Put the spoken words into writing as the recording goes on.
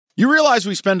You realize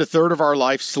we spend a third of our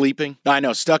life sleeping? I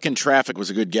know, stuck in traffic was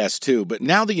a good guess too, but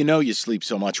now that you know you sleep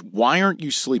so much, why aren't you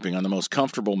sleeping on the most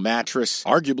comfortable mattress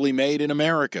arguably made in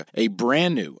America? A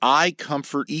brand new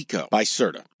iComfort Eco by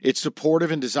Serta. It's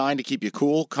supportive and designed to keep you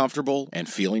cool, comfortable, and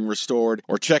feeling restored.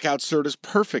 Or check out Serta's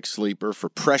Perfect Sleeper for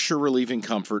pressure-relieving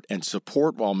comfort and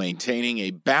support while maintaining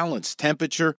a balanced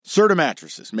temperature. Serta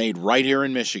mattresses made right here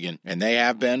in Michigan, and they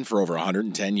have been for over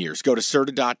 110 years. Go to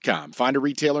Serta.com. Find a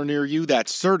retailer near you.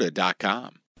 That's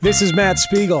Serta.com. This is Matt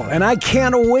Spiegel, and I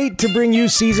can't wait to bring you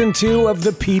Season 2 of the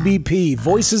PBP,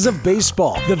 Voices of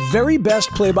Baseball. The very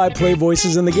best play-by-play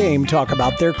voices in the game talk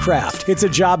about their craft. It's a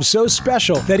job so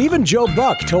special that even Joe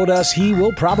Buck told us he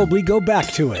will probably go back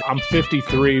to it. I'm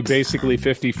 53, basically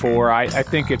 54. I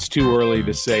think it's too early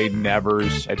to say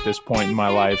nevers at this point in my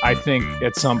life. I think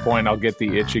at some point I'll get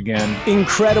the itch again.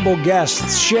 Incredible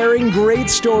guests sharing great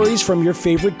stories from your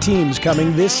favorite teams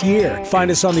coming this year. Find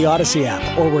us on the Odyssey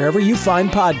app or wherever you find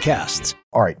podcasts.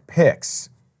 All right, picks.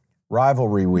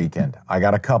 Rivalry weekend. I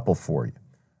got a couple for you.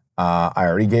 I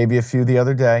already gave you a few the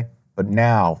other day, but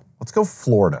now let's go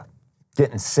Florida.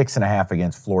 Getting 6.5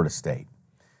 against Florida State.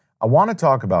 I want to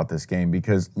talk about this game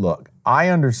because, look, I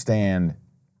understand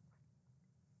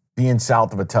being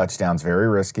south of a touchdown is very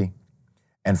risky.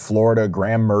 And Florida,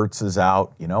 Graham Mertz is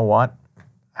out. You know what?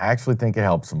 I actually think it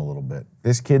helps them a little bit.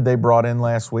 This kid they brought in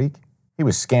last week, he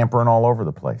was scampering all over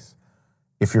the place.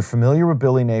 If you're familiar with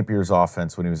Billy Napier's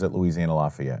offense when he was at Louisiana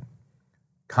Lafayette,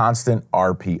 constant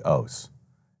RPOs.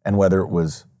 And whether it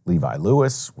was Levi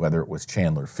Lewis, whether it was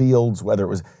Chandler Fields, whether it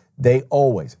was,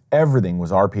 everything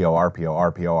was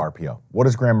RPO. What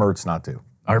does Graham Mertz not do?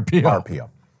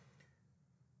 RPO.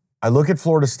 I look at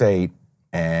Florida State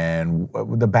and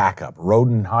the backup,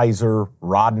 Rodenhammer,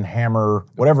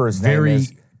 whatever his name is.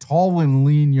 Very tall and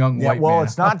lean young white man.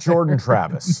 It's not Jordan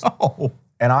Travis. No.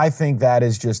 And I think that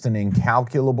is just an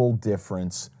incalculable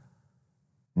difference,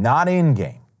 not in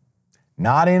game.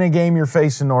 Not in a game you're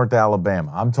facing North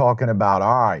Alabama. I'm talking about,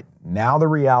 all right, now the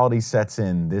reality sets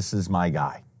in, this is my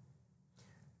guy.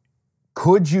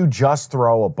 Could you just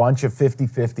throw a bunch of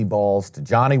 50-50 balls to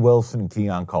Johnny Wilson and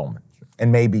Keon Coleman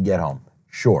and maybe get home?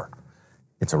 Sure.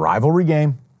 It's a rivalry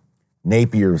game.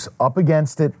 Napier's up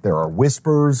against it. There are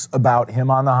whispers about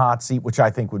him on the hot seat, which I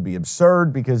think would be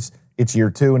absurd because it's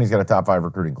year 2, and he's got a top 5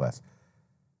 recruiting class.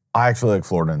 I actually like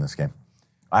Florida in this game.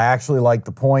 I actually like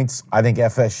the points. I think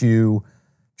FSU,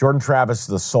 Jordan Travis is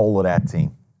the soul of that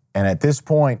team. And at this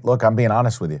point, look, I'm being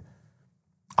honest with you.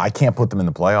 I can't put them in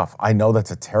the playoff. I know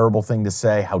that's a terrible thing to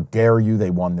say. How dare you?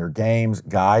 They won their games.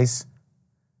 Guys,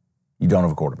 you don't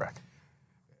have a quarterback.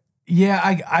 Yeah,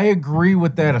 I agree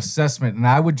with that assessment. And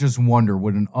I would just wonder,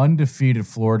 would an undefeated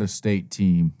Florida State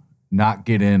team not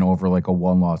get in over like a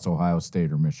one-loss Ohio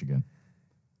State or Michigan?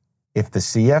 If the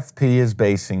CFP is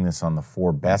basing this on the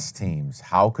 4 best teams,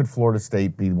 how could Florida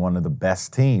State be one of the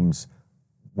best teams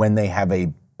when they have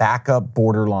a backup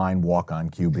borderline walk-on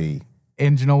QB?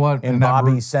 And you know what? And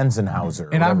Bobby Sensenhauser.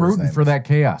 And I'm rooting for that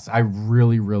chaos. I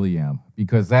really, really am.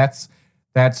 Because that's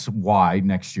why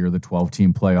next year the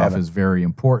 12-team playoff is very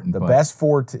important. The best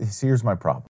 4 here's my problem.